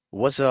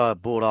What's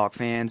up, Bulldog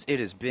fans? It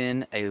has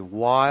been a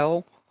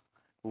while.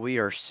 We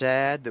are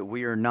sad that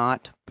we are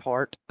not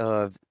part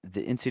of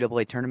the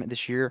NCAA tournament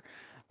this year,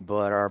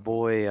 but our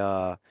boy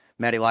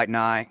Matty Light and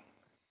I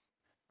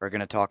are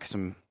going to talk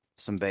some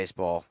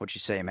baseball. What you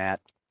say,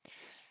 Matt?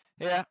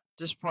 Yeah,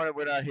 disappointed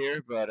we're not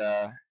here,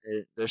 but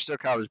there's still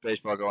college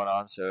baseball going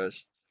on. So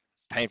as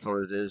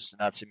painful as it is to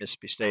not see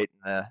Mississippi State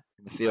in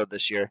the field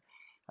this year,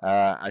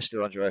 I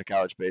still enjoy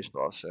college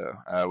baseball. So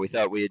we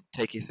thought we'd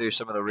take you through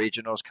some of the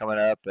regionals coming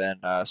up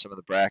and some of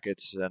the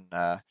brackets and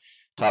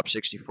top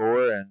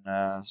 64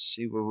 and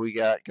see what we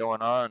got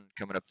going on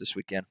coming up this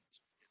weekend.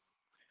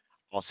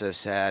 Also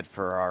sad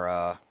for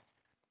our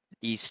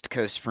East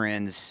Coast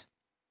friends,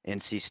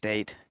 NC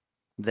State.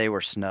 They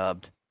were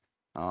snubbed.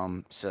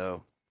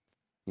 So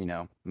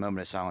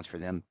moment of silence for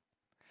them.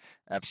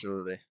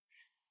 Absolutely.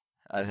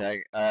 I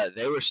think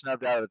they were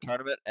snubbed out of the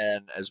tournament,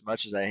 and as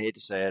much as I hate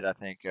to say it, I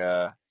think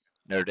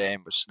Notre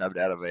Dame was snubbed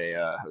out of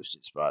a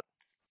hosting spot.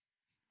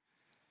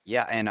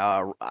 Yeah, and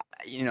I'm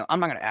not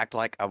going to act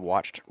like I've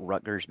watched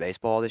Rutgers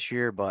baseball this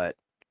year, but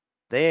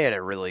they had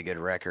a really good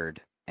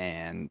record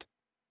and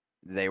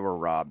they were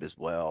robbed as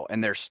well.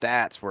 And their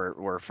stats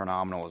were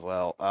phenomenal as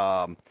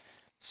well.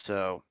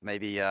 So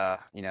maybe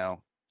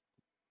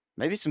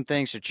maybe some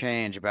things should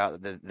change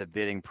about the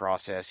bidding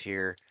process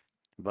here,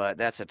 but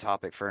that's a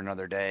topic for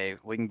another day.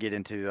 We can get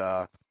into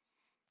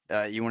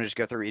you want to just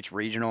go through each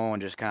regional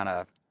and just kind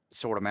of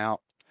sort them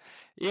out?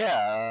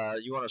 Yeah,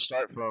 you want to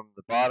start from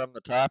the bottom,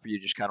 the top, or you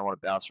just kind of want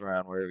to bounce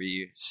around wherever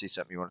you see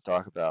something you want to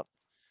talk about?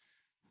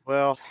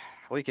 Well,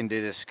 we can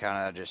do this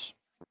kind of just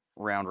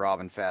round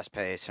robin, fast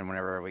pace, and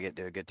whenever we get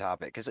to a good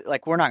topic, because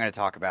like we're not going to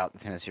talk about the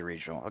Tennessee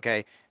Regional.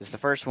 Okay, it's the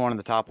first one in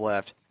the top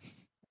left.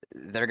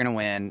 They're going to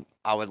win.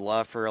 I would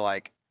love for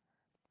like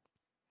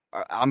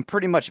I'm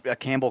pretty much a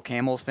Campbell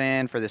Camels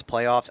fan for this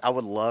playoffs. I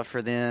would love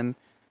for them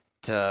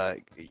to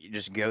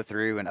just go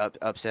through and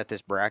upset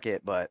this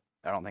bracket, but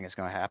I don't think it's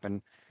going to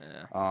happen.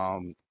 Yeah.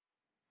 Um,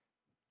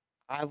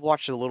 I've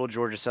watched a little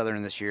Georgia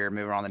Southern this year.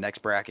 Moving on to the next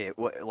bracket,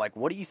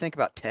 what do you think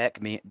about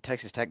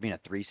Texas Tech being a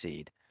 3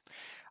 seed?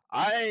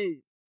 I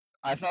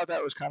I thought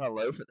that was kind of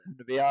low for them,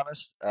 to be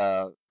honest.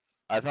 I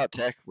thought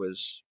Tech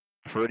was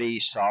pretty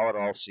solid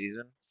all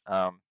season.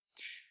 I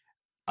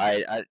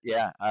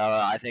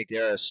think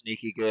they're a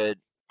sneaky good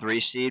 3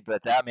 seed,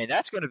 but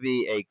that's going to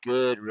be a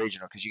good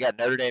regional because you got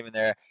Notre Dame in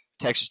there,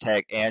 Texas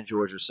Tech, and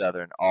Georgia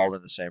Southern all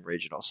in the same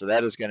regional. So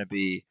that is going to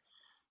be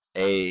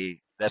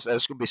that's going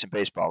to be some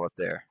baseball up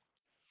there.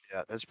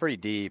 Yeah, that's pretty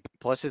deep.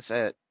 Plus, it's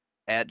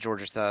at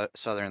Georgia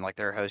Southern, like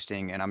they're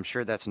hosting, and I'm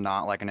sure that's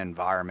not like an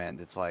environment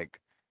that's like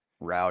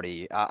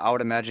rowdy. I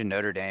would imagine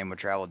Notre Dame would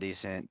travel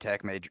decent.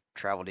 Tech may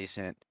travel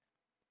decent.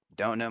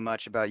 Don't know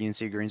much about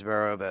UNC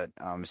Greensboro, but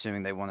I'm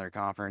assuming they won their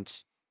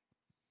conference.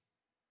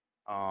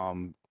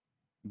 Um,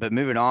 but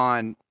moving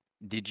on,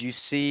 did you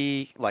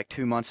see like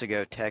 2 months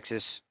ago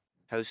Texas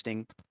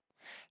hosting?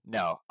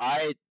 No,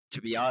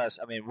 to be honest,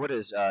 I mean, what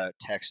is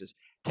Texas?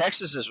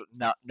 Texas is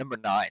not number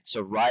 9,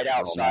 so right Oh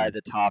outside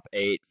man. the top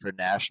 8 for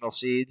national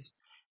seeds.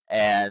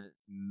 And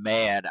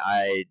man,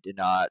 I did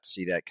not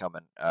see that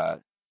coming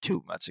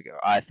 2 months ago.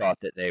 I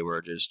thought that they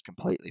were just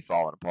completely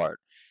falling apart,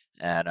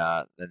 and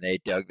then they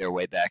dug their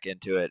way back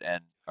into it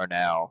and are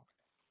now,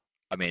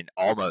 I mean,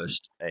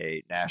 almost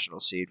a national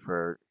seed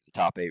for the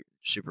top 8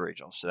 super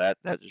regionals. So that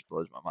just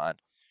blows my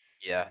mind.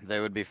 Yeah, they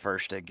would be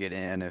first to get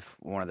in if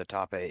one of the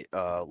top eight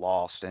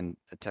lost and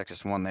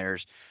Texas won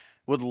theirs.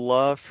 Would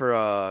love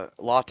for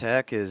La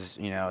Tech is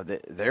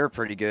they're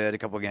pretty good. A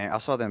couple of games I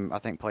saw them I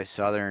think play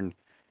Southern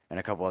and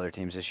a couple other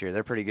teams this year.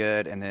 They're pretty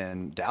good. And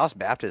then Dallas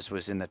Baptist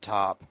was in the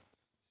top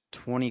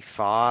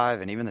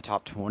 25 and even the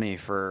top 20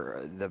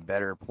 for the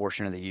better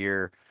portion of the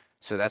year.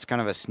 So that's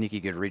kind of a sneaky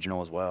good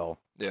regional as well.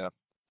 Yeah,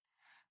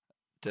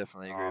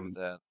 definitely agree with Um,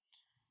 that.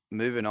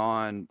 moving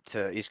on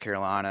to East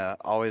Carolina,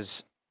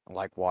 always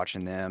like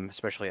watching them,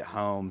 especially at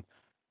home.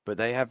 But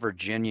they have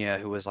Virginia,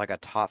 who was like a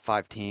top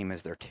five team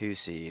as their 2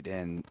 seed,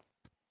 and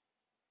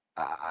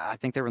I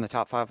think they were in the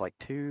top five like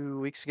 2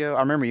 weeks ago. I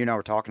remember you and I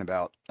were talking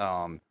about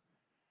them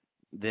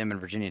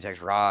and Virginia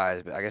Tech's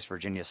rise, but I guess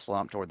Virginia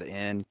slumped toward the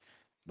end.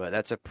 But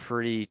that's a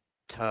pretty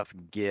tough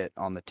get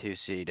on the 2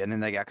 seed, and then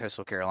they got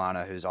Coastal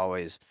Carolina, who's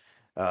always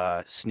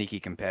sneaky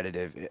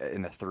competitive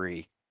in the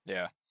three.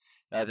 Yeah,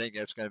 I think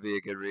that's going to be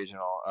a good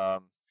regional.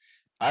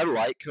 I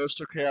like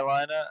Coastal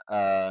Carolina.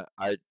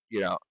 I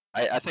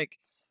think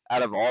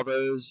out of all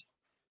those,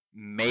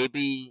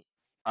 maybe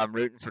I'm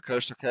rooting for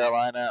Coastal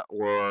Carolina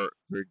or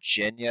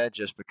Virginia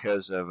just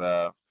because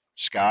of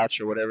Scotch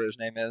or whatever his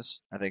name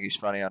is. I think he's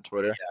funny on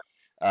Twitter.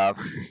 Um,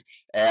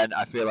 and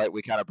I feel like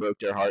we kind of broke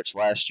their hearts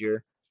last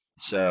year.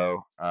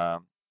 So I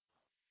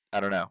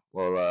don't know.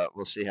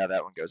 We'll see how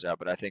that one goes out.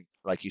 But I think,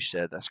 like you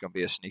said, that's going to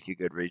be a sneaky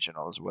good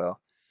regional as well.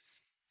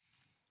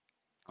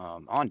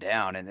 On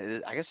down,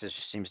 and I guess this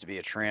just seems to be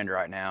a trend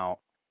right now.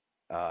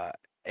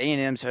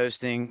 A&M's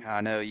hosting. I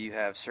know you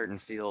have certain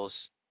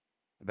feels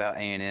about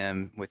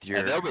A&M with And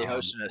your they'll be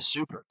hosting a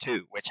Super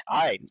too, which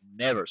I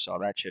never saw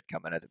that shit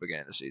coming at the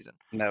beginning of the season.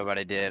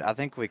 nobody did. I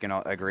think we can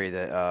all agree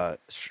that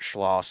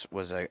Schloss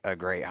was a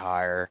great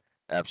hire,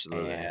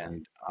 Absolutely.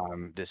 and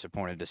I'm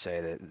disappointed to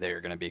say that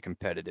they're going to be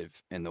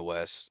competitive in the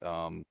West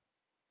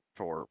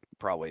for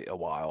probably a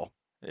while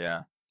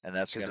Yeah, and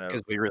that's gonna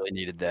because we really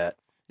needed that.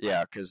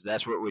 yeah, because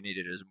that's what we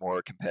needed is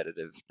more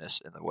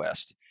competitiveness in the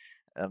West,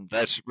 and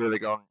that's really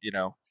going.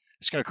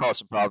 It's gonna cause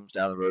some problems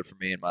down the road for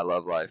me in my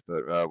love life,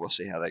 but we'll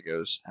see how that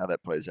goes, how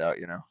that plays out.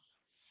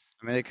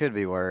 I mean, it could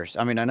be worse.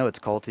 I mean, I know it's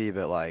culty,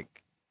 but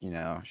like,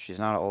 she's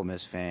not an Ole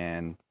Miss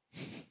fan.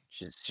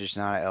 She's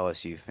not an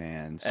LSU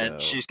fan. And So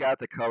she's got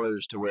the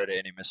colors to wear to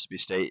any Mississippi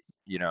State,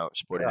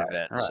 sporting right,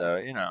 event. right, So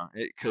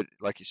it could,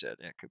 like you said,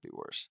 it could be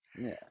worse.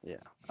 yeah,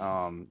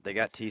 yeah. They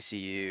got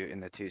TCU in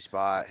the two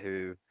spot,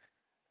 who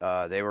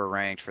they were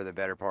ranked for the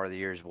better part of the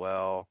year as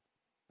well.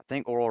 I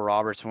think Oral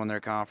Roberts won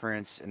their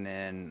conference, and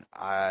then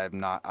I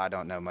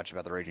don't know much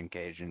about the Raging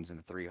Cajuns in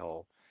the three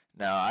hole.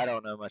 Now I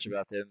don't know much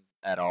about them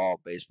at all,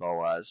 baseball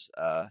wise.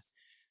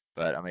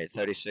 But I mean,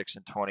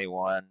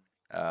 36-21.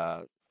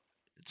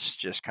 It's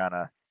just kind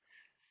of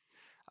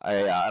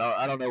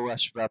I don't know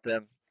much about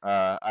them.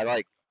 I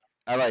like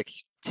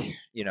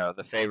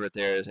the favorite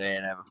there is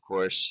A&M, of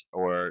course,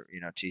 or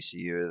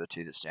TCU are the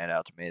two that stand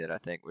out to me that I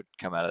think would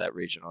come out of that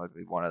regional. It'd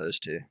be one of those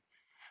two.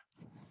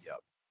 Yep.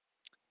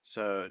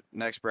 So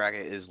next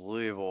bracket is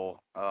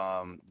Louisville.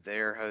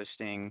 They're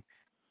hosting.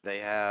 They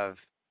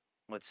have,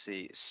 let's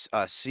see,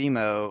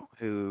 SEMO,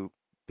 who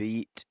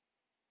beat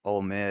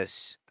Ole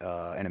Miss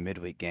in a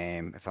midweek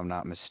game, if I'm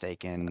not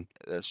mistaken.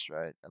 That's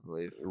right, I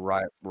believe.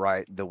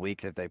 Right, the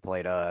week that they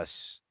played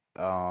us.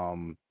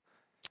 Um,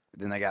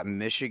 then they got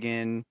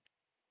Michigan,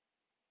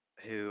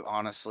 who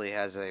honestly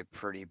has a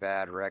pretty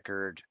bad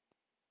record,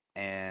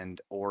 and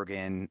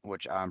Oregon,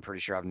 which I'm pretty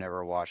sure I've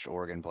never watched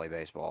Oregon play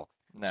baseball.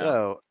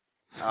 No.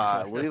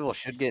 So Louisville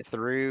should get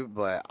through,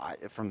 but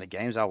from the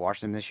games I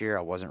watched them this year,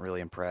 I wasn't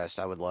really impressed.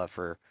 I would love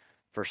for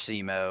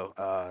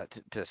SEMO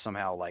to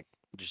somehow like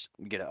just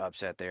get an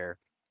upset there.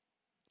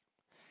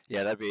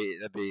 Yeah, that'd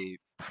be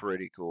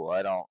pretty cool.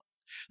 I don't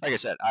like I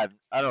said, I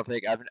don't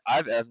think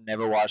I've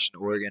never watched an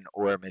Oregon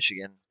or a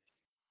Michigan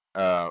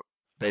uh,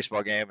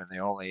 baseball game, and the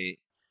only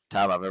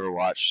time I've ever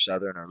watched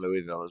Southern or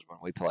Louisville is when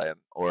we play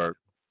them, or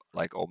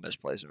like Ole Miss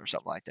plays them, or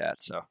something like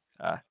that. So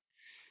I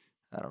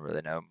don't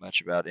really know much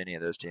about any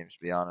of those teams, to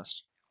be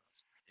honest.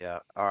 Yeah.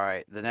 All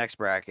right. The next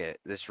bracket,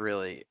 this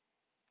really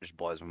just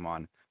blows my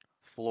mind.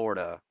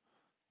 Florida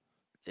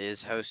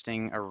is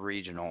hosting a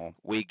regional,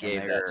 We and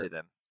gave that to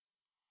them.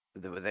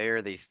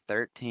 they're the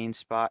 13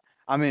 spot.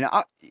 I mean,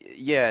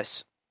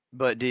 yes,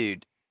 but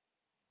dude,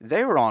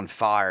 they were on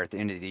fire at the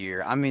end of the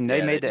year. I mean, they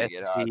Yeah, they made the did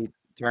get hot. SEC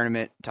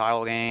tournament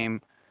title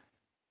game.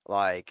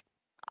 Like,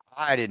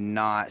 I did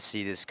not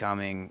see this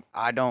coming.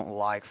 I don't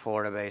like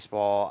Florida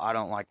baseball. I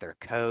don't like their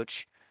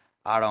coach.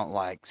 I don't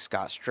like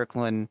Scott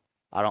Strickland.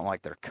 I don't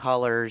like their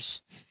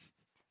colors.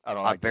 I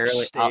don't I like their barely.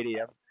 I,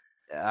 stadium.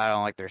 I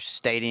don't like their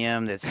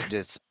stadium. That's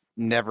just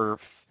never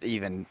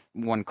even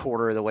one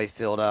quarter of the way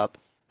filled up.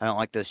 I don't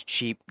like those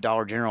cheap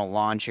Dollar General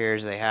lawn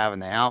chairs they have in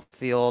the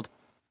outfield.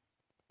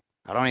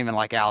 I don't even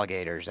like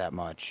alligators that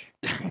much.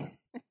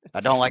 I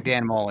don't like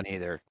Dan Mullen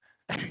either.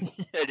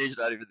 And he's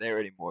not even there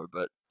anymore.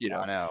 But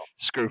I know.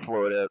 screw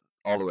Florida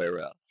all the way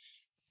around.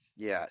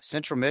 Yeah,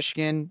 Central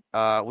Michigan.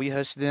 We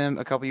hosted them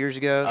a couple years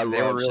ago. I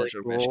They were love really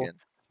Central cool. Michigan.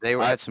 They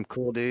I had some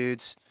cool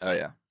dudes. Oh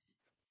yeah,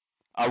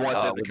 I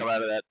want them to With come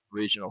out of that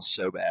regional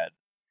so bad.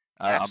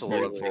 I'm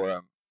pulling absolutely. for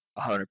them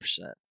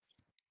 100%.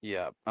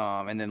 Yeah.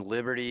 And then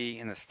Liberty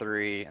in the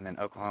three, and then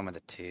Oklahoma the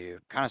two.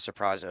 Kind of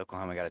surprised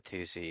Oklahoma got a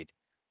two seed.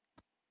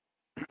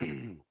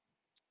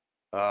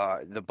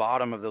 The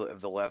bottom of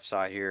the left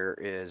side here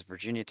is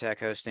Virginia Tech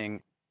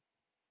hosting.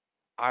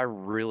 I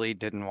really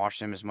didn't watch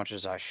them as much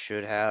as I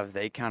should have.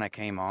 They kind of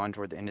came on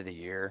toward the end of the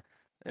year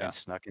Yeah. and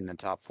snuck in the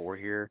top four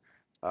here.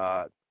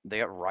 They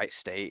got Wright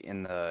State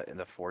in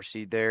the four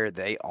seed there.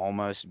 They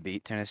almost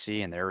beat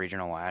Tennessee in their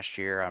regional last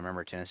year. I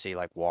remember Tennessee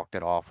like walked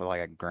it off with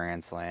like a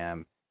grand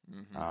slam.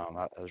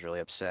 I was really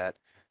upset.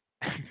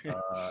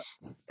 Uh,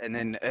 and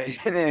then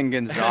and then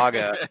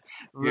Gonzaga,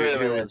 who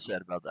Really was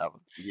upset about that one.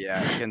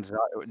 yeah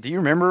Gonzaga. Do you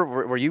remember?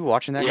 Were you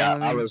watching that game Yeah,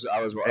 with I me was.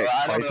 I was. at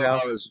I don't Clay's know if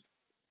house? I was.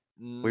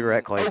 We were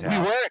at Oh, Clay's we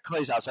house. were at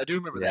Clay's house. I do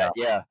remember Yeah, that.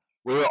 Yeah,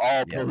 we were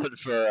all yeah. pulling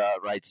for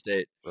Wright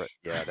State.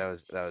 Yeah, that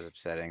was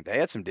upsetting. They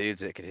had some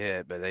dudes that could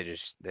hit, but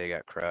they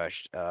got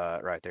crushed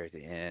right there at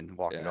the end,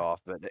 walked it Yeah.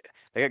 off. But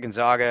they got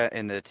Gonzaga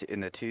in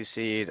the two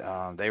seed.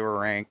 They were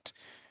ranked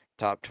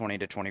top 20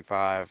 to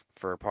 25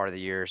 for a part of the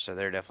year, so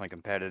they're definitely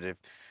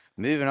competitive.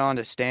 Moving on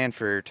to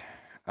Stanford,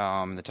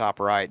 the top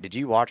right. Did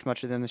you watch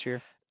much of them this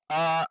year?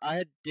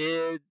 I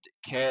did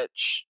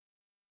catch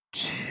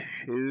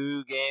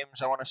 2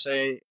 games. I want to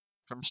say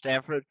from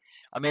Stanford.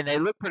 I mean, they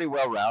look pretty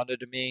well rounded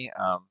to me.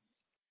 I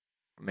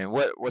mean,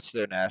 what's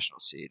their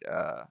national seed?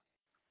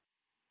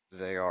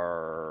 They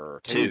are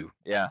Two. two.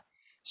 Yeah.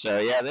 So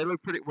yeah, they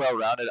look pretty well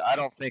rounded. I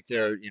don't think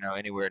they're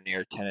anywhere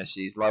near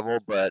Tennessee's level,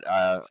 but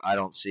I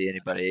don't see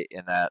anybody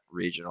in that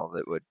regional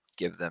that would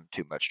give them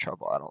too much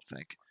trouble. I don't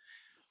think.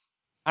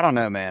 I don't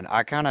know, man.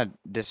 I kind of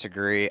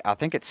disagree. I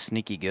think it's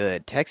sneaky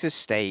good. Texas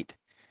State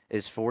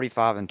is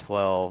 45 and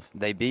 12.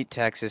 They beat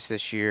Texas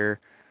this year.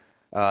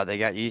 They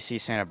got UC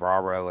Santa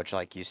Barbara, which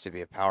like used to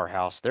be a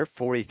powerhouse. They're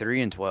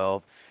 43 and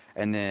 12,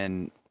 and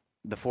then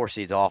the four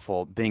seed's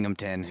awful.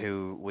 Binghamton,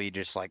 who we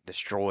just like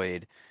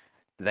destroyed.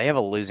 They have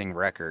a losing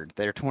record.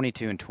 They're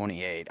 22 and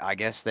 28. I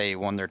guess they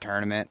won their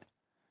tournament.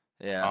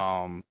 Yeah,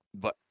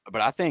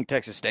 But I think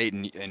Texas State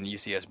and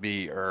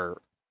UCSB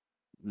are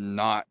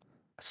not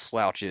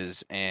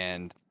slouches,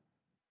 and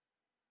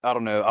I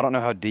don't know. I don't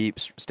know how deep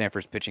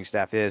Stanford's pitching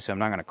staff is, so I'm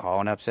not going to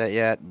call an upset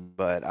yet.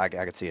 But I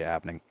could see it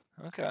happening.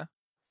 okay.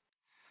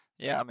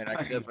 Yeah, I mean, I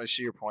can definitely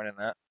see your point in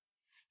that.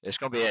 It's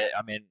going to be,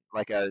 I mean,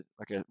 like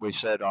we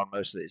said on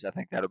most of these, I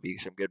think that'll be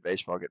some good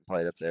baseball getting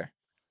played up there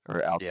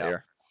or out Yeah.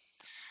 there.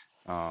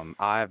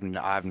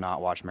 I've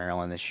not watched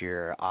Maryland this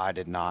year. I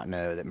did not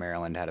know that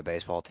Maryland had a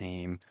baseball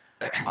team.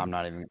 I'm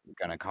not even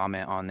gonna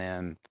comment on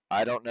them.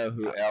 I don't know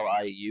who Uh,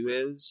 LIU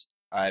is.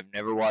 I've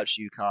never watched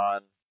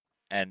UConn,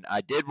 and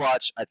I did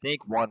watch, I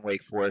think, one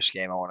Wake Forest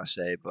game, I want to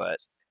say, but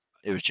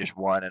it was just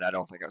one, and I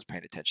don't think I was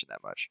paying attention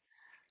that much.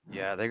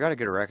 yeah, they got a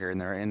good record,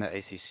 and they're in the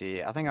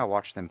ACC. I think I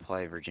watched them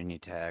play Virginia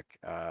Tech.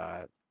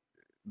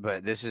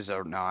 But this is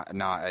not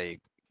a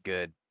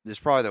good. This is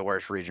probably the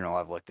worst regional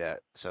I've looked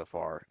at so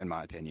far, in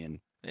my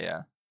opinion.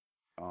 Yeah,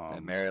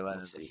 and Maryland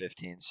Let's is the see.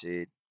 15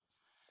 seed.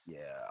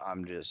 Yeah,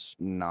 I'm just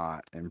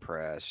not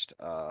impressed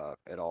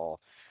at all.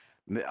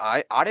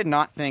 I did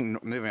not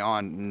think moving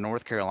on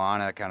North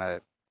Carolina kind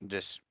of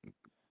just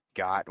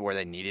got where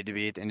they needed to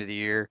be at the end of the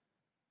year.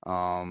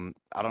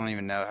 I don't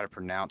even know how to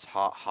pronounce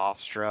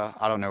Hofstra.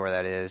 I don't know where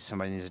that is.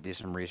 Somebody needs to do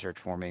some research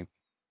for me.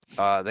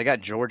 They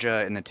got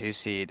Georgia in the two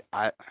seed.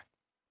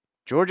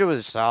 Georgia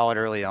was solid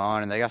early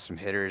on, and they got some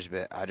hitters,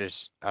 but I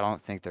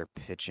don't think their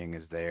pitching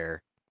is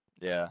there.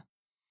 Yeah,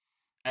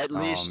 at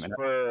Um, least and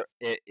for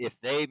if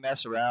they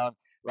mess around,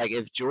 like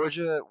if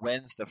Georgia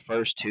wins the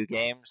first two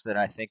games, then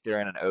I think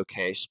they're in an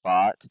okay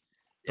spot.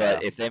 yeah,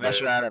 But if they but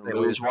mess around if and they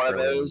lose lose one of early,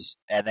 those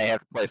and they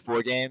have to play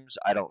four games,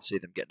 I don't see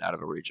them getting out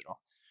of a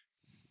regional.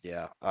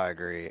 yeah, I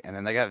agree. And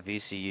then they got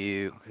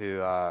VCU, who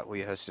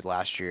we hosted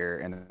last year,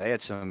 and they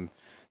had some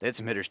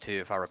hitters too,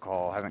 if I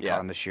recall. Haven't caught Yeah,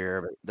 them this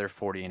year, but they're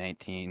 40 and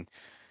 18.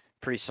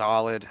 Pretty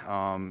solid.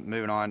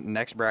 Moving on.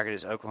 Next bracket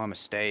is Oklahoma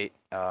State.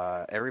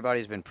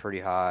 Everybody's been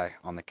pretty high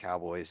on the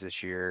Cowboys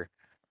this year.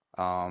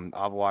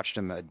 I've watched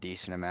them a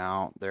decent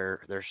amount.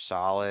 They're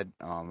solid.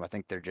 I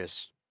think they're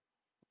just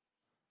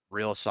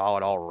real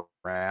solid all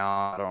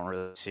around. I don't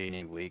really see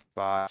any weak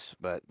spots,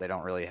 but they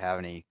don't really have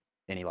any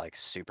like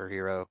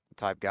superhero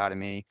type guy to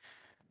me.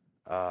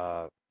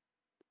 Uh,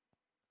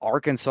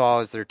 Arkansas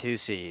is their two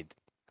seed.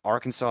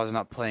 Arkansas is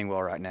not playing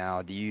well right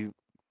now. Do you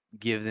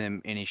give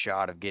them any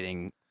shot of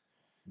getting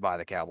by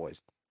the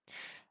Cowboys?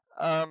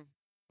 um,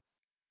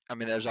 I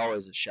mean, there's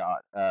always a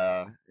shot.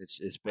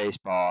 It's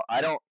baseball.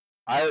 I don't.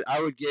 I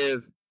would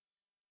give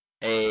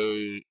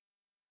a.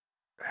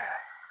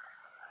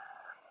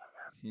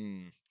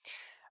 Hmm.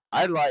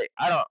 I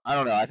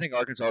don't know. I think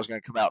Arkansas is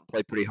going to come out and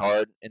play pretty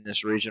hard in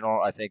this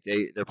regional. I think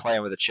they're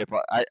playing with a chip.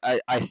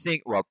 I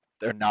think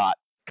they're not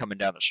coming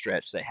down the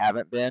stretch. They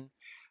haven't been,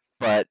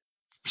 but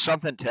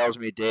something tells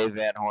me Dave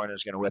Van Horn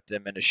is going to whip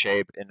them into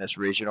shape in this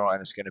regional,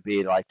 and it's going to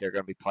be like they're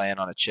going to be playing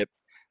on a chip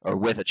or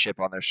with a chip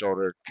on their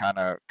shoulder, kind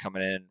of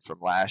coming in from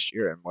last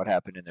year and what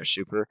happened in their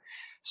super.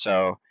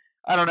 So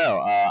I don't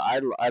know.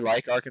 I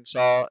like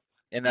Arkansas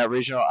in that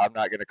regional. I'm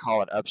not going to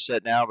call it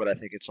upset now, but I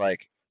think it's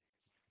like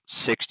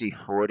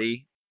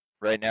 60-40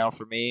 right now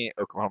for me.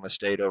 Oklahoma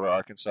State over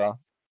Arkansas.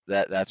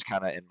 That's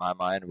kind of in my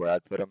mind where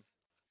I'd put them,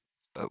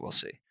 but we'll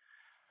see.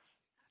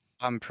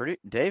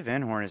 Dave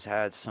Van Horn has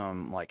had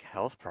some like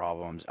health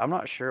problems. I'm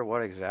not sure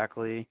what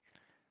exactly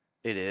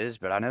it is,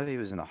 but I know he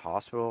was in the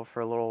hospital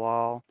for a little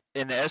while.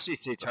 In the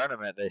SEC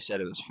tournament, they said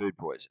it was food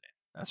poisoning.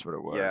 That's what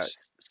it Yeah, was.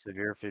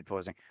 severe food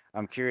poisoning.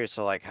 I'm curious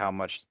to like how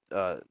much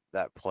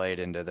that played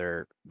into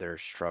their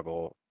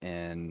struggle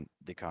in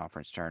the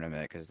conference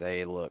tournament because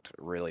they looked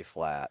really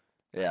flat.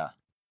 Yeah,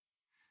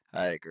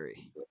 I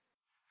agree.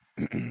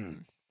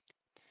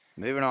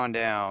 Moving on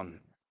down,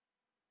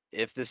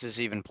 if this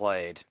is even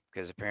played,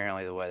 because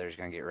apparently the weather's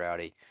going to get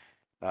rowdy.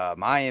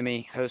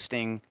 Miami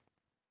hosting.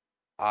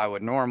 I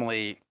would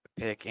normally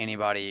pick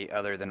anybody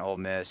other than Ole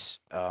Miss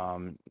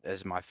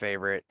as my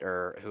favorite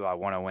or who I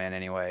want to win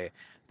anyway.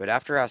 But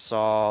after I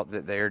saw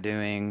that they're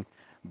doing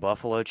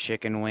buffalo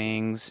chicken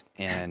wings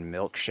and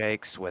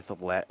milkshakes with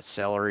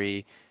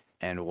celery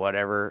and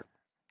whatever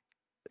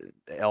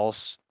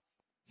else,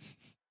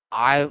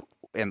 I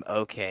am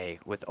okay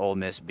with Ole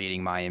Miss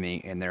beating Miami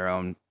in their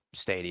own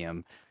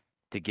stadium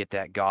to get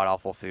that god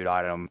awful food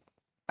item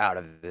out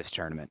of this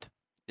tournament.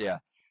 Yeah,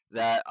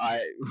 that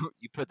I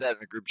you put that in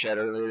the group chat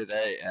earlier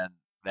today, and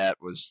that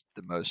was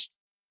the most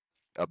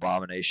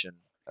abomination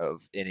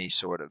of any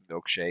sort of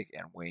milkshake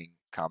and wing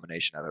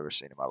combination I've ever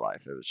seen in my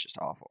life. It was just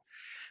awful.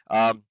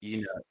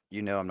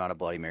 You know I'm not a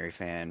Bloody Mary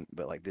fan,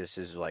 but like this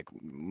is like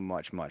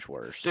much much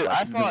worse. Dude, Like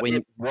I the thought it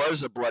wing,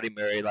 was a Bloody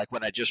Mary. Like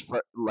when I just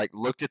like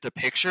looked at the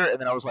picture, and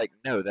then I was like,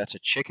 "No, that's a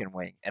chicken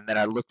wing." And then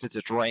I looked at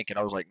the drink, and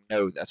I was like,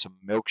 "No, that's a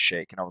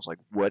milkshake." And I was like,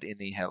 "What in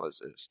the hell is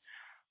this?"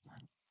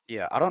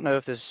 yeah, I don't know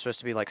if this is supposed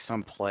to be like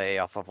some play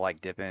off of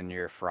like dipping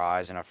your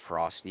fries in a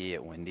frosty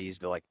at Wendy's,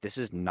 but like this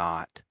is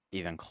not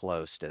even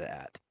close to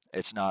that.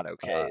 It's not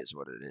okay, Uh, is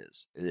what it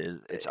is. It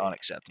is. It's eh,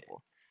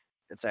 unacceptable.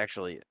 it's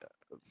actually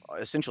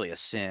essentially a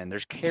sin.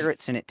 There's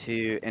carrots in it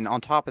too, and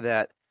on top of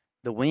that,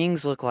 the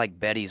wings look like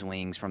Betty's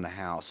wings from the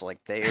house.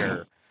 Like they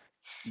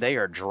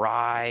are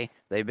dry.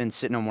 They've been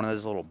sitting on one of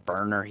those little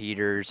burner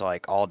heaters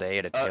like all day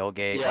at a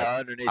tailgate. Like Yeah,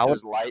 underneath I would,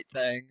 those light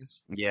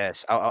things.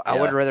 yes, I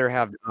would Yeah. rather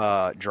have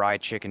dry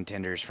chicken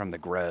tenders from the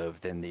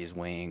Grove than these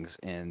wings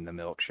in the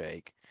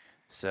milkshake.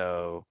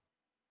 So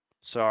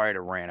sorry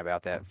to rant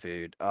about that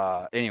food.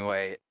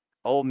 Anyway,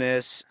 Ole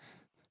Miss.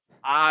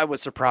 I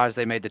was surprised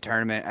they made the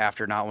tournament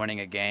after not winning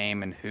a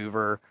game in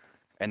Hoover,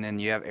 and then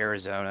you have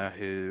Arizona,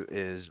 who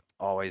is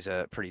always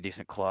a pretty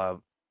decent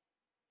club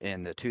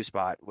in the two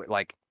spot.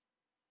 Like,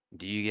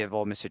 do you give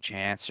Ole Miss a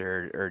chance,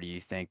 or do you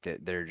think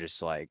that they're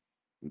just like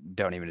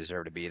don't even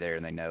deserve to be there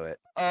and they know it?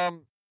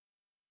 Um.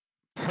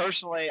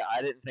 Personally,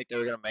 I didn't think they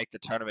were going to make the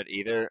tournament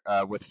either.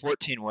 With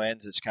 14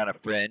 wins, it's kind of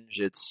fringe.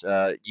 It's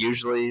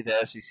usually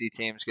the SEC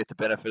teams get the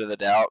benefit of the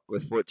doubt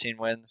with 14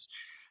 wins,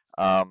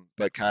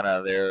 but kind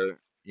of their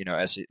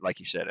like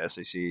you said,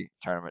 SEC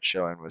tournament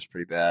showing was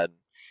pretty bad.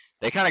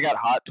 They kind of got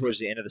hot towards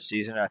the end of the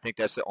season. I think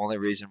that's the only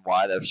reason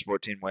why those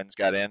 14 wins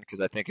got in.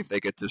 Because I think if they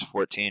get those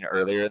 14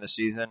 earlier in the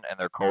season and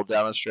they're cold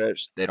down the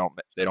stretch, they don't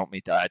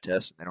meet the eye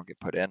test and they don't get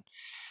put in.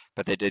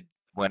 But they did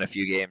win a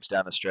few games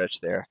down the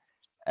stretch there,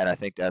 and I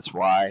think that's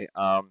why.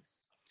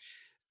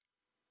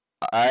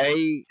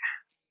 I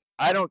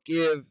I don't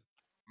give.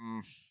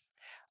 Mm,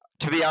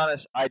 to be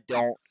honest, I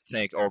don't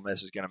think Ole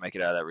Miss is going to make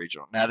it out of that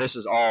regional. Now, this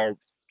is all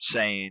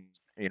saying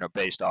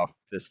based off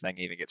this thing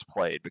even gets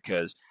played,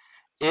 because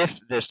if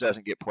this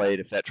doesn't get played,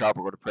 if that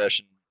tropical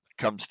depression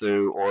comes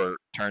through or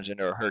turns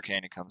into a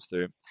hurricane and comes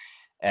through,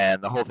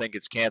 and the whole thing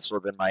gets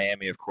canceled, then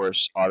Miami, of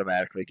course,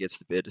 automatically gets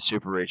the bid to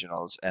super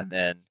regionals, and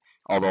then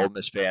all the Ole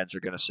Miss fans are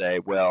going to say,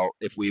 "Well,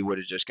 if we would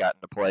have just gotten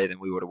to play, then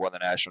we would have won the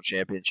national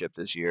championship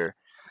this year."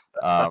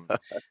 Um,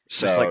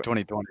 Just like so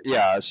 2020.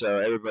 yeah, so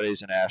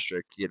everybody's an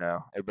asterisk.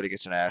 Everybody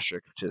gets an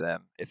asterisk to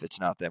them if it's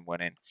not them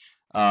winning.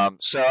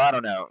 So I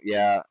don't know.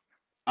 Yeah,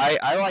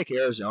 I like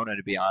Arizona,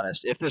 to be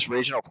honest. If this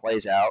regional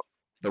plays out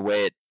the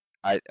way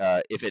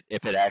if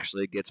it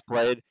actually gets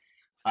played,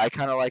 I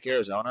kind of like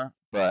Arizona,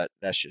 but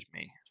that's just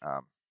me.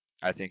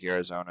 I think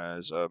Arizona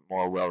is a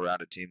more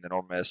well-rounded team than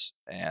Ole Miss,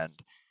 and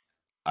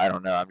I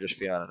don't know. I'm just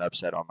feeling an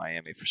upset on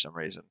Miami for some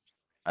reason.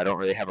 I don't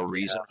really have a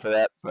reason for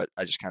that, but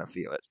I just kind of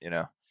feel it.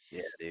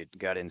 Yeah, dude,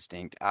 gut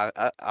instinct.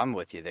 I'm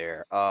with you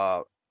there.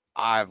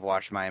 I've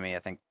watched Miami, I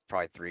think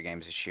probably 3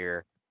 games this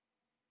year.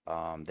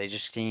 They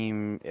just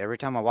seem every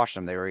time I watched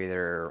them, they were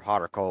either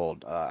hot or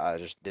cold. I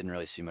just didn't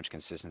really see much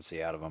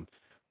consistency out of them.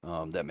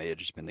 That may have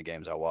just been the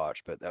games I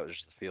watched, but that was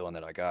just the feeling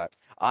that I got.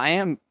 I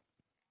am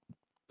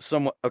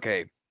somewhat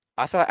okay.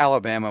 I thought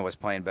Alabama was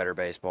playing better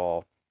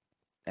baseball,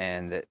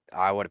 and that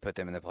I would have put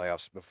them in the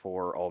playoffs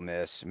before Ole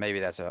Miss. Maybe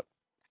that's a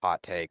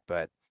hot take,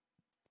 but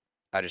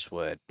I just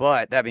would.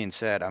 But that being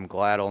said, I'm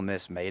glad Ole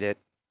Miss made it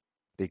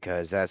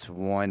because that's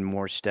one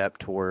more step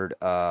toward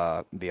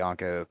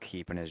Bianco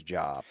keeping his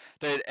job.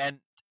 Dude, and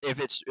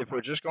if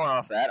we're just going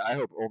off that, I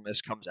hope Ole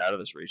Miss comes out of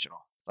this regional.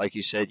 Like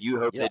you said, you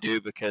hope Yeah, they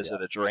do because yeah.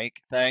 of the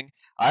drink thing.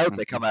 I hope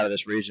they Mhm. come out of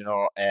this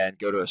regional and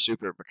go to a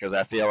super, because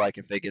I feel like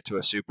if they get to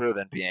a super,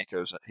 then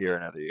Bianco's here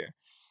another year.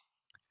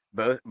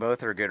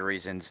 Both are good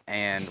reasons.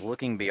 And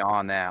looking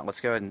beyond that,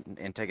 let's go ahead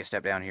and take a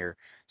step down here.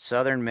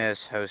 Southern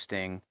Miss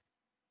hosting,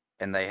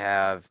 and they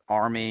have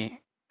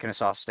Army,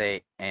 Kennesaw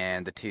State,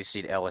 and the 2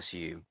 seed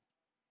LSU.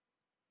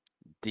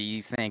 Do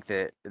you think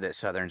that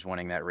Southern's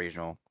winning that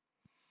regional?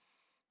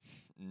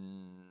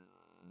 Mm,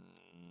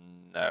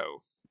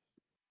 no,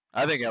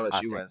 I think I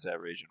LSU think wins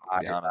that regional. To I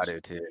be do. I honest, do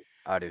too.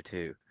 I do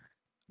too.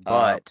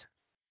 um, But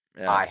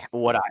yeah, I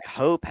what I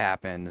hope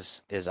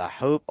happens is I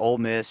hope Ole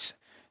Miss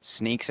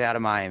sneaks out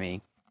of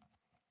Miami,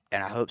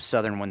 and I hope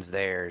Southern wins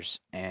theirs,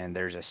 and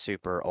there's a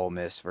super Ole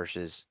Miss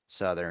versus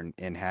Southern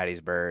in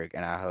Hattiesburg,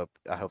 and I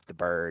hope the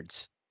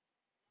Birds,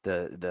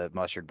 the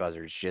Mustard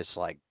Buzzards, just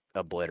like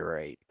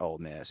obliterate Ole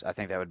Miss. I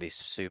think that would be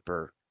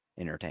super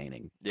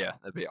entertaining. yeah,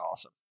 that'd be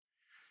awesome.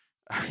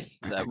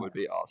 That would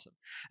be awesome.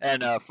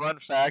 And fun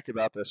fact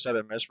about the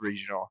Southern Miss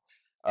regional: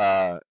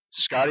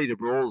 Scotty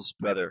DeBrule's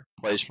brother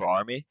plays for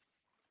Army.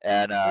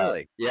 And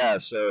Really? yeah,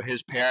 so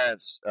his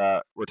parents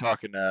were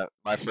talking to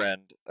my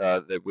friend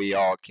that we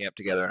all camped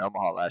together in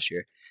Omaha last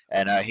year,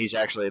 and he's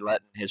actually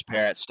letting his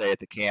parents stay at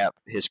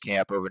his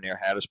camp over near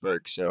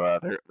Hattiesburg. So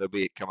they'll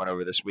be coming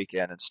over this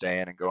weekend and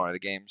staying and going to the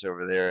games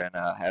over there in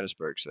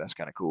Hattiesburg. So that's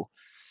kind of cool.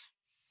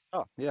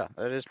 Oh, yeah,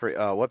 that is pretty.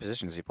 What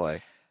position does he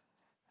play?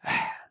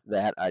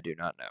 That I do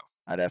not know.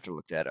 I'd have to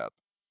look that up.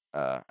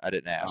 I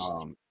didn't ask.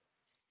 Um,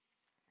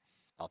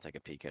 I'll take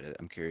a peek at it.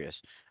 I'm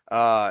curious.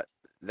 Uh,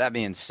 that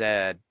being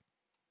said,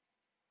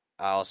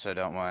 I also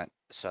don't want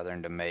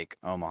Southern to make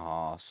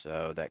Omaha,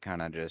 so that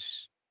kind of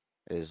just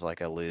is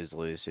like a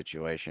lose-lose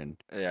situation.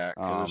 Yeah,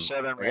 because if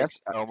Southern I guess, makes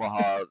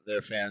Omaha,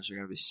 their fans are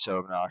going to be so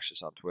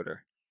obnoxious on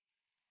Twitter.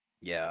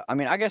 yeah. I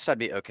mean, I guess I'd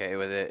be okay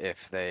with it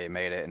if they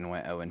made it and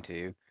went 0 and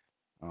 2.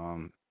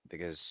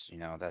 Because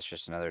that's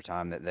just another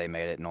time that they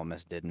made it and Ole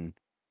Miss didn't,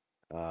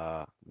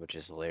 which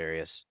is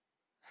hilarious.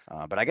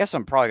 But I guess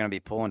I'm probably gonna be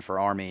pulling for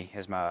Army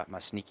as my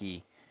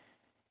sneaky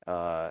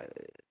uh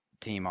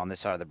team on this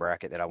side of the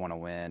bracket that I want to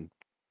win.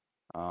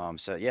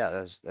 So yeah,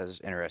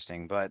 that's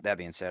interesting. But that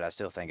being said, I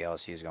still think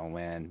LSU is gonna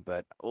win.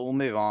 But we'll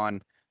move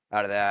on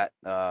out of that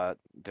to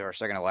our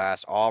second to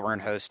last. Auburn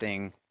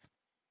hosting.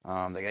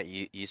 They got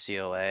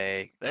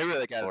UCLA, They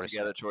really got it Florida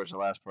together State. towards the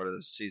last part of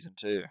the season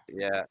too.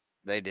 Yeah,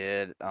 they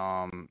did.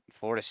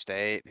 Florida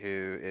State,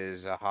 who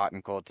is a hot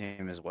and cold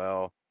team as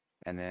well,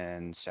 and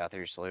then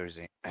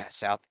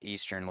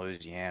Southeastern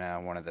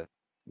Louisiana, one of the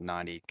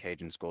 90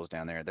 Cajun schools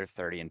down there. They're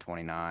 30 and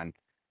 29.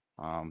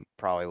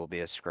 Probably will be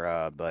a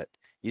scrub, but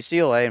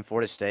UCLA and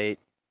Florida State,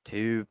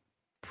 two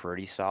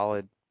pretty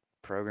solid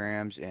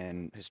programs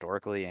and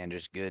historically and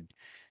just good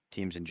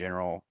teams in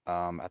general.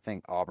 I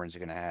think Auburn's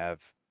going to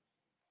have,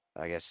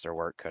 I guess, their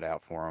work cut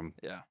out for them.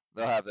 Yeah,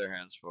 they'll have their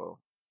hands full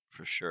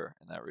for sure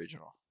in that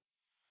regional.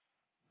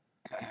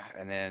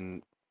 And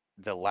then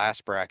the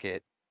last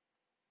bracket,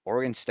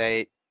 Oregon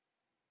State,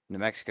 New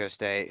Mexico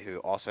State, who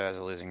also has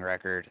a losing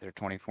record. They're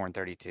 24 and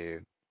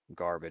 32.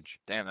 Garbage.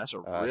 Damn, that's a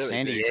really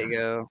San big,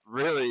 Diego,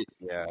 really,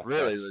 yeah,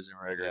 really that's losing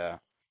record. yeah.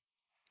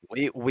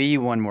 We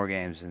won more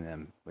games than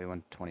them. We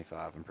won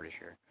 25, I'm pretty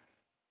sure.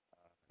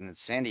 And then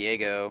San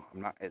Diego,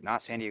 I'm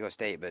not San Diego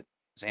State, but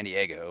San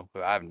Diego,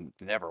 who I've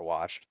never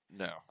watched.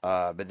 No,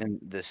 But then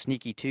the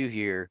sneaky two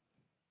here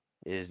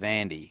is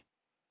Vandy,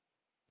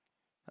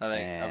 I mean,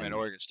 and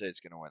Oregon State's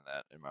going to win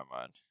that in my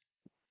mind.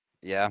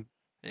 yeah.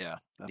 Yeah, Do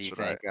that's you what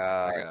think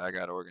I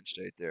got Oregon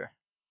State there.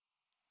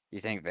 Do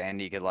you think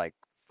Vandy could like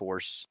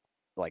force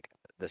like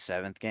the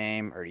seventh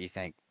game, or do you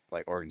think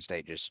like Oregon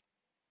State just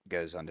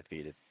goes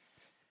undefeated?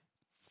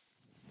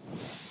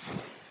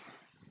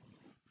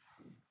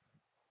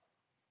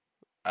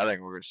 I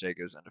think Oregon State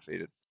goes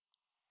undefeated.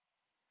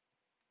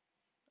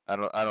 I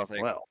don't. I don't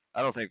think. Well,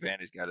 I don't think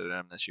Vandy's got it in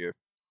them this year.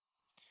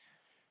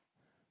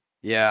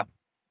 yeah,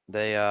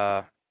 they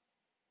uh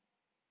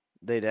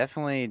they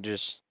definitely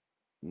just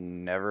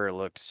never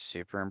looked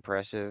super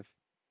impressive,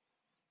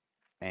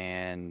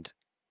 and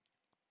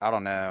I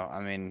don't know.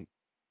 I mean,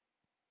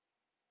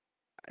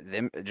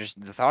 them just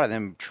the thought of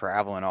them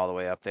traveling all the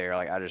way up there,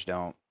 like I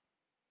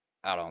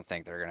don't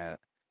think they're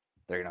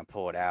gonna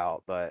pull it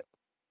out, but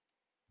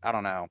I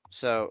don't know.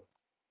 So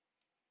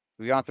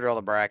we've gone through all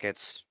the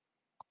brackets.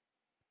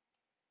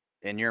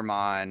 In your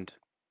mind,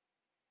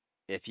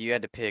 if you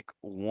had to pick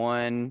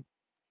one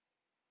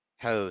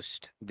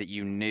host that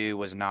you knew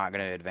was not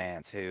going to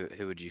advance, who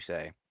would you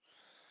say?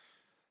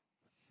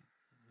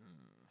 Hmm,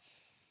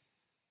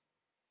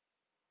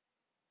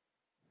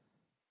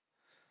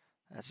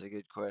 that's a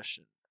good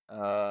question.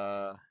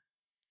 Uh,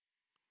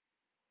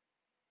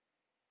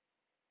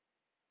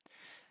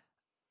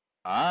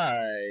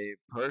 I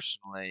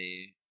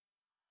personally,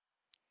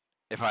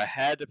 if I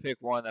had to pick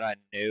one that I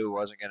knew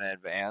wasn't going to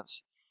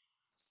advance,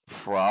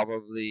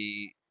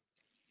 probably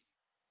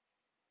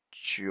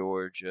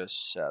Georgia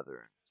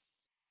Southern,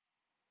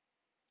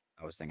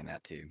 I was thinking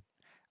that too.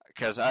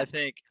 because I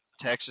think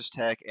Texas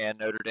Tech and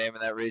Notre Dame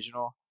in that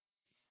regional.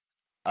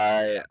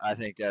 Yeah, I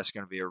think that's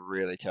going to be a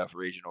really tough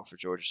regional for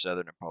Georgia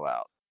Southern to pull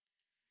out.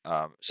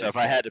 So if it's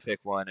I gonna had be. to pick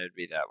one, it'd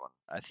be that one.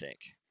 I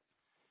think.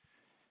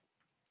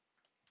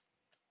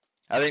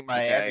 I think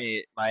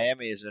Okay.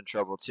 Miami is in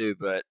trouble too,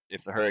 but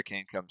if the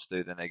hurricane comes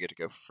through, then they get to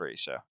go for free.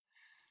 So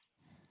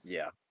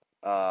Yeah.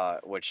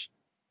 Which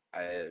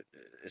it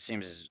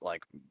seems is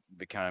like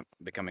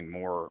becoming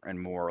more and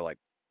more like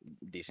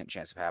decent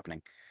chance of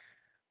happening.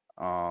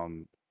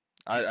 Um,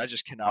 I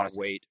just cannot honestly,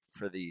 wait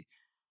for the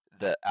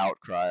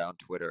outcry on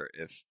Twitter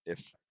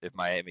if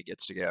Miami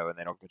gets to go and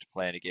they don't get to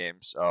play any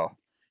games. Oh,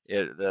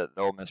 the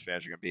Ole Miss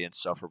fans are going to be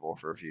insufferable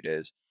for a few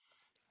days.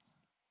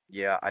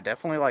 yeah, I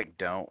definitely like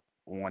don't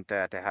want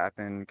that to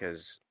happen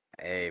because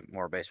A,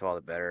 more baseball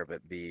the better,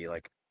 but B,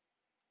 like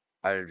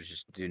I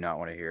just do not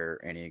want to hear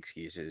any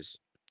excuses.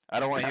 I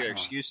don't want to hear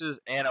excuses,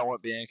 and I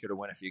want Bianca to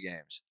win a few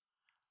games.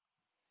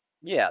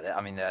 Yeah,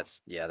 I mean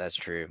that's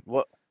true.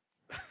 What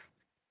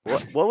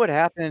would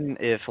happen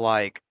if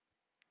like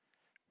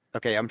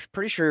okay, I'm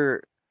pretty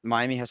sure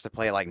Miami has to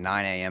play at like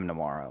 9 a.m.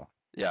 tomorrow.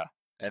 Yeah,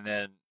 and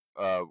then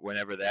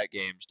whenever that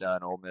game's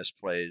done, Ole Miss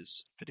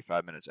plays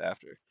 55 minutes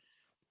after.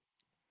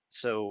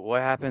 So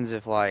what happens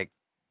if like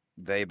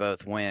they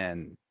both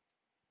win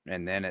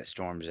and then it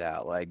storms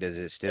out? Like is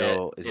it If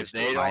still they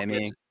don't get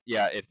Miami? to,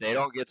 yeah, if they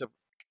don't get to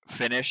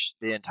finish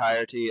the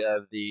entirety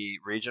of the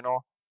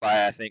regional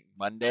by I think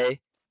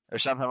Monday or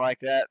something like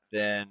that,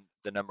 then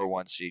the number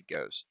one seed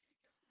goes.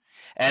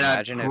 And I'm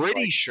Imagine if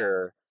pretty like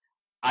sure,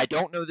 I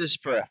don't know this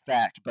for a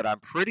fact, but I'm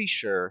pretty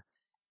sure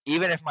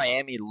even if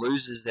Miami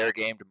loses their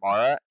game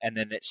tomorrow and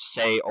then it's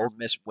say Ole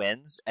Miss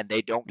wins and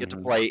they don't get to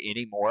Hmm. play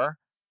anymore,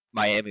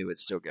 Miami would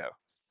still go.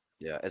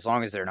 Yeah, as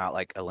long as they're not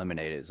like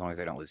eliminated, as long as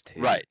they don't lose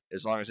two Right,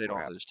 as long as they or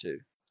don't have, lose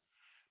two.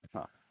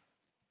 huh,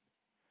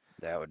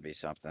 that would be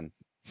something.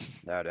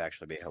 That would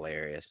actually be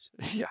hilarious.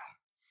 Yeah.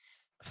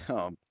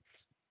 Um,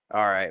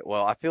 all right.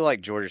 Well, I feel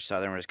like Georgia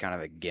Southern was kind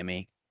of a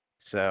gimme.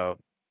 So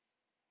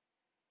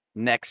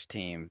next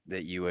team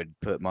that you would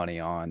put money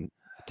on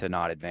to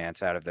not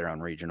advance out of their own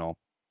regional.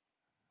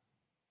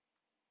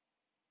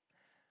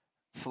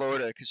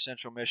 Florida, because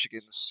Central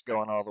Michigan's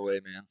going all the way,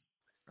 man.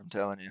 I'm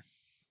telling you.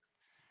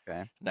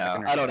 Okay, I No,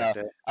 can I don't know. respect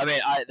it. I mean,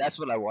 that's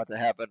what I want to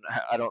happen.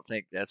 I don't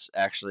think that's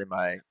actually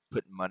my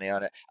putting money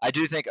on it. I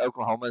do think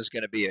Oklahoma is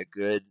going to be a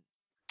good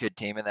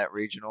team in that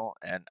regional,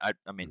 and I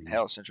mean, Mhm.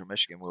 hell, Central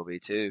Michigan will be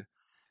too.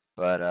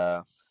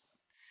 But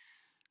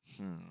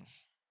hmm,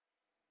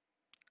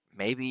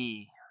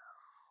 maybe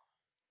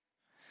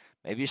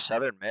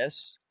Southern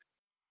Miss.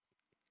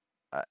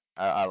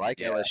 I like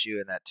Yeah, LSU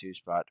in that two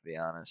spot, to be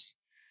honest.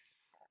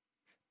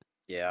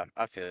 yeah,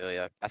 I feel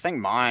you. I think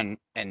mine,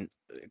 and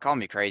call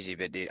me crazy,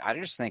 but dude, I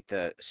just think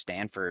the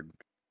Stanford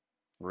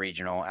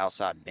regional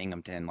outside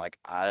Binghamton, like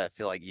I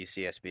feel like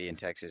UCSB and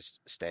Texas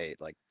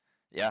State, like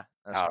Yeah,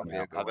 that's I going don't to be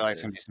know. a good I feel one like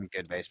it's too. gonna be some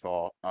good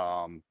baseball.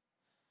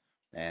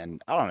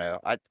 And I don't know.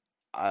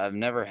 I've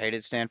never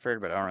hated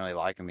Stanford, but I don't really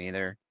like them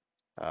either.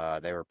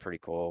 They were pretty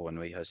cool when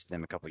we hosted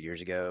them a couple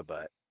years ago,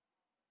 but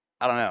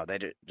I don't know.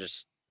 They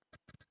just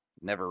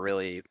never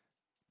really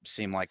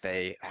seem like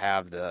they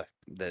have the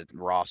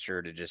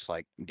roster to just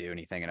like do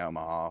anything in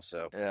Omaha.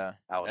 So Yeah,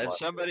 I would and love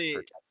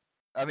for somebody.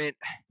 I mean,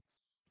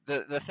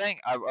 the thing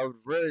I would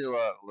really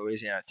love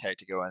Louisiana Tech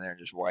to go in there and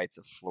just wipe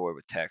the floor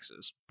with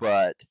Texas,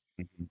 but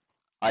Mhm.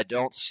 I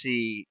don't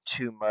see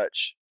too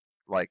much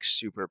like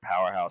super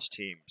powerhouse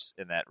teams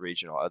in that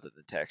regional other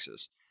than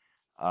Texas.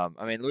 I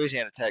mean,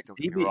 Louisiana Tech, don't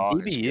get me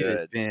wrong, is DBU has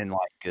good. been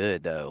like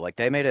good though. Like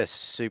they made a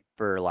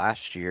super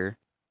last year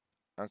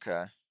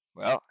Okay,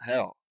 well,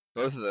 hell,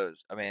 both of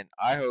those. I mean,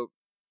 I hope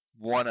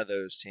one of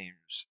those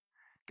teams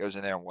goes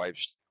in there and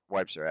wipes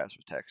their ass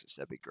with Texas.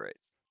 That'd be great.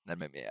 That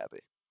made me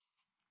happy.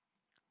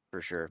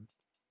 for sure.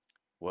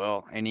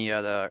 Well, any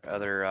other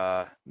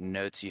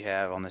notes you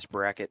have on this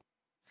bracket?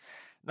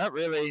 Not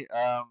really.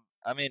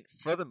 I mean,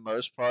 for the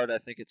most part, I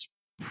think it's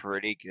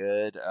pretty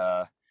good.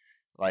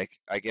 Like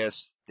I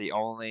guess the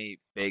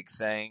only big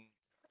thing,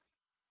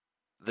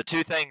 the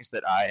two things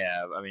that I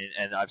have, I mean,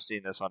 and I've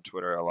seen this on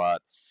Twitter a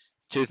lot.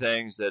 Two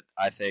things that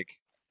I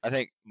think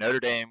Notre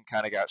Dame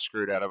kind of got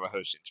screwed out of a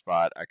hosting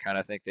spot. I kind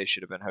of think they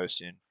should have been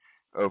hosting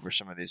over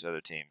some of these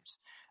other teams,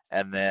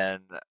 and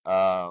then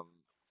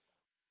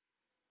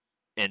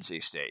NC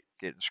State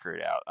getting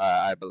screwed out.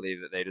 I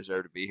believe that they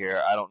deserve to be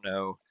here. I don't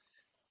know.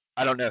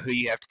 I don't know who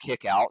you have to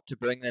kick out to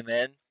bring them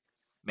in.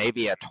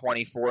 Maybe a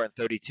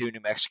 24-32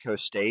 New Mexico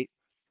State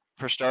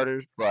for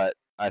starters, but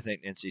I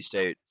think NC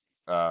State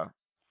uh,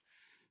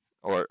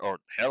 or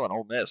hell, an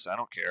Ole Miss. I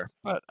don't care,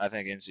 but I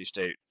think NC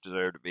State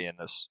deserved to be in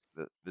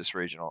this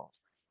regional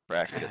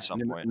bracket at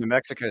some point. New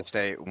Mexico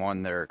State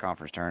won their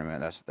conference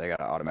tournament. They got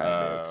an automatic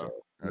bid, so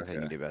nothing you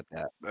Okay, can do about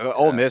that.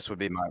 Ole yeah, Miss would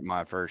be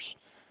my first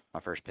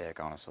pick,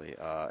 honestly.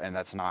 And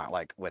that's not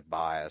like with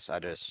bias. I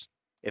just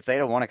if they'd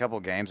have won a couple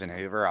games in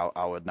Hoover,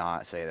 I would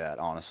not say that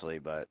honestly,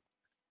 but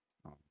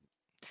um,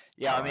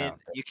 yeah. I I don't mean,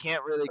 know. you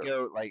can't really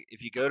go like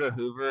if you go to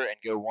Hoover and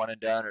go one and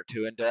done or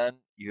two and done,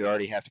 you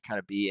already have to kind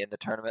of be in the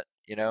tournament,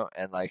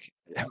 and like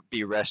Yeah,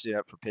 be rested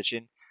up for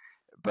pitching.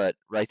 But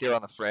right there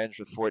on the fringe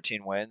with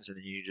 14 wins, and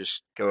then you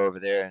just go over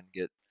there and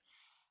get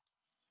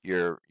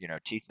your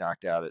teeth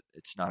knocked out.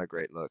 It's not a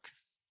great look.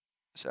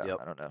 So yep.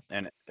 I don't know.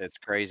 And it's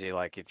crazy.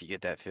 Like if you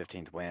get that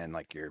 15th win,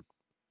 like you're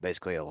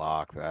basically a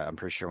lock. I'm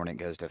pretty sure when it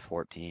goes to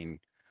 14.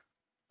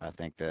 I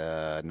think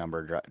the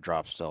number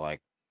drops to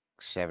like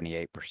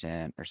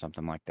 78% or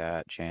something like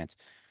that chance.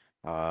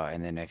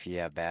 And then if you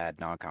have bad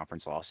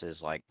non-conference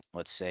losses, like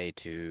let's say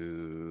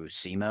to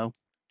SEMO,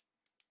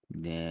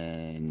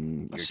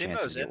 then Well, your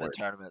chances SEMO's get in the worse.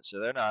 tournament, so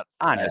they're not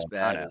I as know,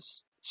 I bad know.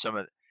 as some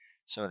of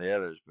the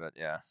others. But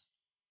yeah,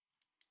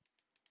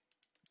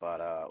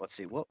 But let's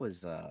see, what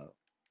was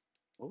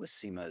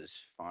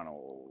SEMO's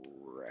final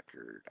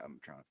record? I'm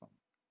trying to find.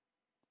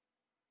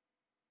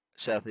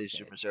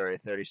 Southeastern Okay, Missouri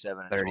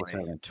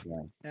 37-20.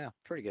 37-20. Yeah,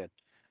 pretty good.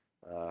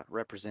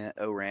 Represent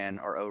ORAN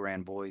or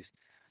ORAN boys.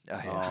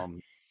 Oh yeah.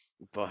 Um,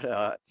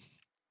 but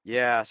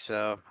yeah,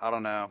 so I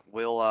don't know.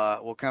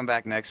 We'll come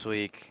back next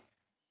week.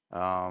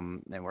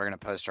 And we're gonna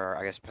post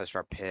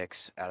our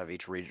picks out of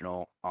each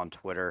regional on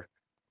Twitter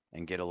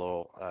and get a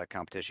little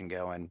competition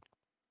going.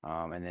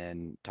 And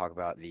then talk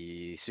about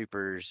the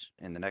supers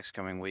in the next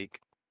coming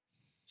week.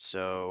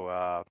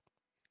 So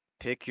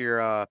pick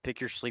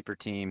your sleeper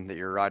team that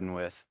you're riding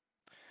with.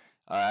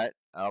 All right,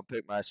 I'll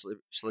pick my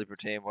sleeper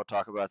team. We'll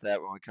talk about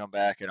that when we come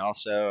back. And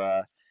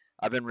also,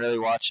 I've been really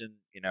watching.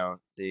 I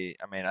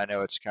mean, I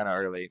know it's kind of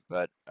early,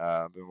 but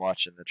I've been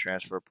watching the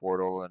transfer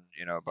portal and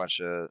a bunch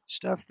of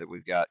stuff that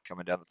we've got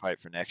coming down the pipe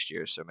for next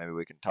year. So maybe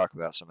we can talk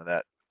about some of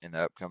that in the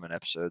upcoming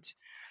episodes.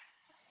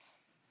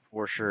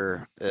 for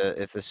sure.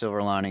 If the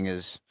silver lining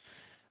is,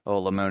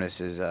 oh,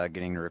 Lamonis is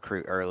getting to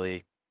recruit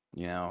early.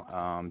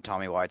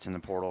 Tommy White's in the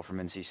portal from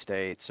NC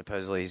State.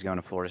 Supposedly he's going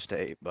to Florida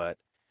State, but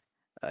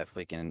if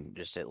we can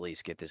just at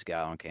least get this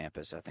guy on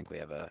campus, I think we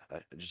have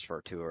just for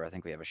a tour. I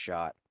think we have a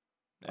shot.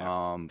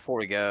 Yeah. Before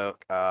we go,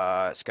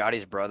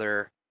 Scotty's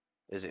brother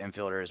is an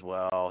infielder as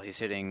well. He's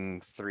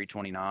hitting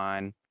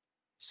 329,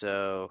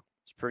 so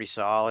it's pretty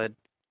solid.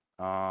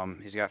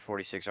 He's got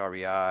 46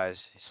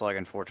 RBIs. He's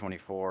slugging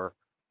 424.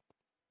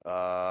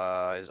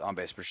 His on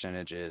base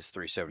percentage is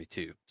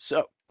 372.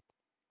 So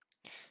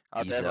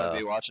I'll he's definitely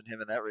be watching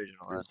him in that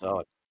regional pretty then.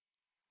 solid.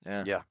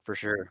 Yeah. Yeah, for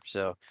sure.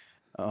 So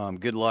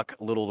good luck,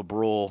 Little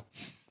DeBrule,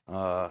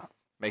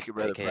 Make your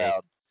brother aka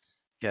proud.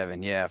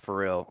 Kevin. Yeah, for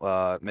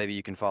real. Maybe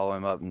you can follow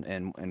him up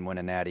and win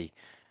a natty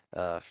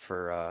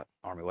for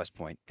Army West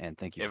Point. And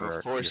thank you If a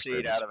for four your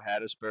seed service. out of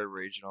Hattiesburg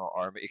Regional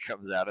Army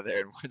comes out of there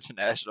and wins a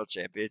national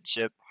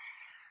championship,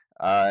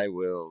 I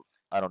will.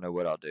 I don't know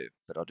what I'll do,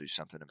 but I'll do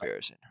something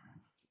embarrassing.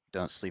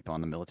 Don't sleep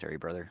on the military,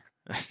 brother.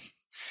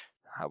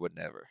 I would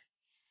never.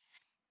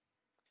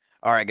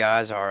 All right,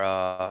 guys.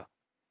 Our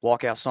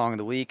walkout song of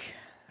the week,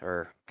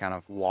 or kind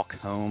of walk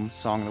home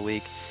song of the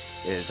week,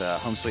 is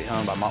 "Home Sweet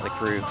Home" by Motley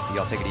Crue.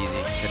 Y'all take it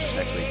easy. Catch us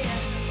next week.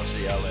 I'll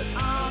see y'all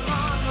later.